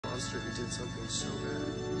after he did something so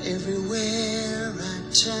bad. Everywhere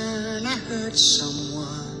I turn, I hurt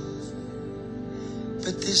someone.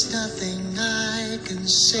 But there's nothing I can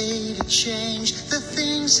say to change the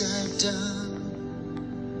things I've done.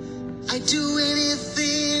 I'd do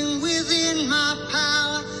anything within my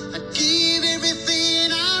power. I'd give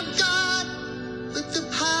everything I've got. But the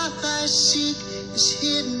path I seek is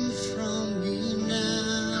hidden from me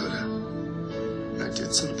now. I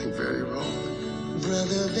did something very wrong.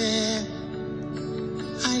 Brother Bear,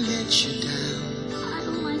 I let you down. I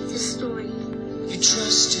don't like this story. You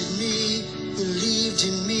trusted me.